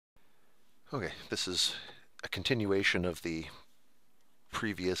Okay, this is a continuation of the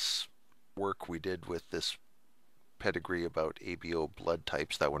previous work we did with this pedigree about ABO blood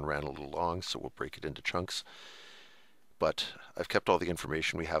types. That one ran a little long, so we'll break it into chunks. But I've kept all the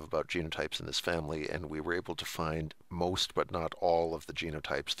information we have about genotypes in this family, and we were able to find most, but not all, of the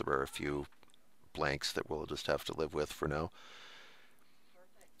genotypes. There are a few blanks that we'll just have to live with for now.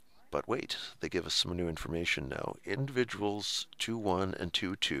 But wait, they give us some new information now. Individuals 2-1 and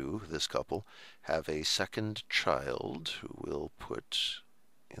 2-2, this couple, have a second child who we'll put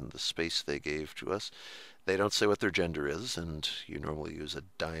in the space they gave to us. They don't say what their gender is, and you normally use a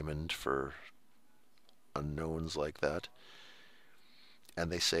diamond for unknowns like that. And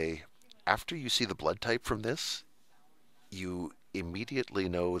they say, after you see the blood type from this, you immediately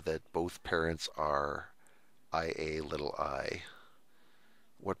know that both parents are IA little I.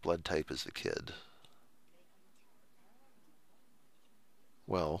 What blood type is the kid?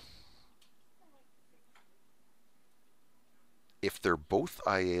 Well, if they're both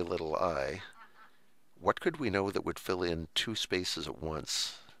IA little I, what could we know that would fill in two spaces at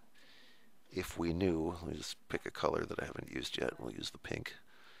once? If we knew, let me just pick a color that I haven't used yet. We'll use the pink.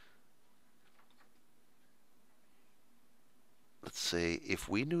 Let's say if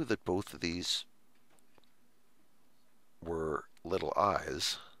we knew that both of these were little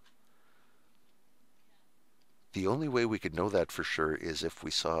I's, the only way we could know that for sure is if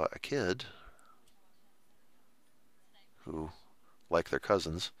we saw a kid who, like their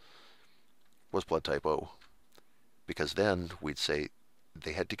cousins, was blood type O. Because then we'd say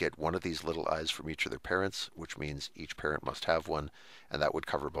they had to get one of these little I's from each of their parents, which means each parent must have one, and that would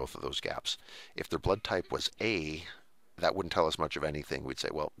cover both of those gaps. If their blood type was A, that wouldn't tell us much of anything. We'd say,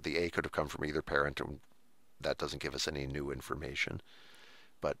 well, the A could have come from either parent, and that doesn't give us any new information.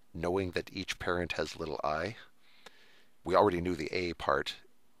 But knowing that each parent has little I, we already knew the A part.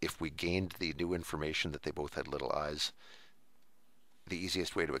 If we gained the new information that they both had little I's, the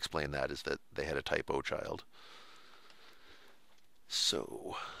easiest way to explain that is that they had a type O child.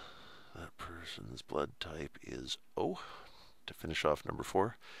 So that person's blood type is O, to finish off number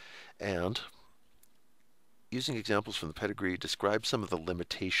 4. And using examples from the pedigree, describe some of the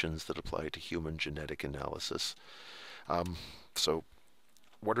limitations that apply to human genetic analysis. So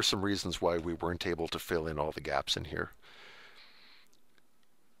what are some reasons why we weren't able to fill in all the gaps in here?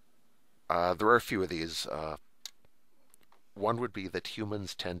 There are a few of these. One would be that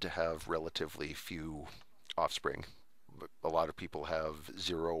humans tend to have relatively few offspring. A lot of people have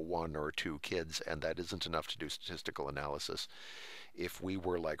 0, 1, or 2 kids, and that isn't enough to do statistical analysis. If we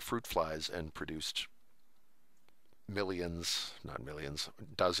were like fruit flies and produced millions, not millions,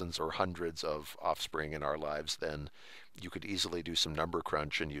 dozens or hundreds of offspring in our lives, then you could easily do some number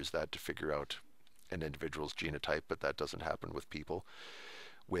crunch and use that to figure out an individual's genotype, but that doesn't happen with people.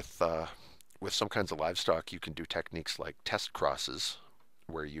 With some kinds of livestock, you can do techniques like test crosses,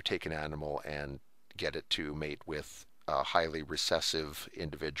 where you take an animal and get it to mate with a highly recessive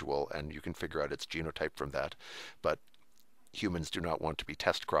individual, and you can figure out its genotype from that. But humans do not want to be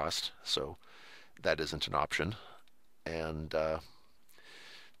test crossed, so that isn't an option. And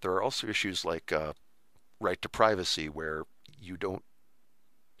there are also issues like right to privacy, where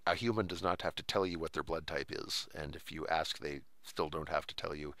a human does not have to tell you what their blood type is, and if you ask, they still don't have to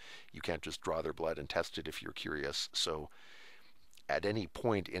tell you. You can't just draw their blood and test it if you're curious. So at any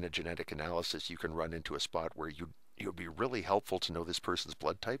point in a genetic analysis, you can run into a spot where it would be really helpful to know this person's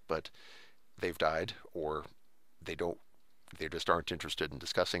blood type, but they've died, or they just aren't interested in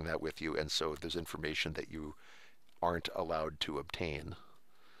discussing that with you, and so there's information that you aren't allowed to obtain.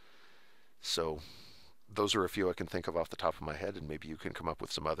 So those are a few I can think of off the top of my head, and maybe you can come up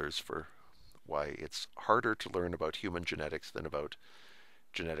with some others for why it's harder to learn about human genetics than about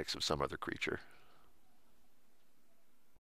genetics of some other creature.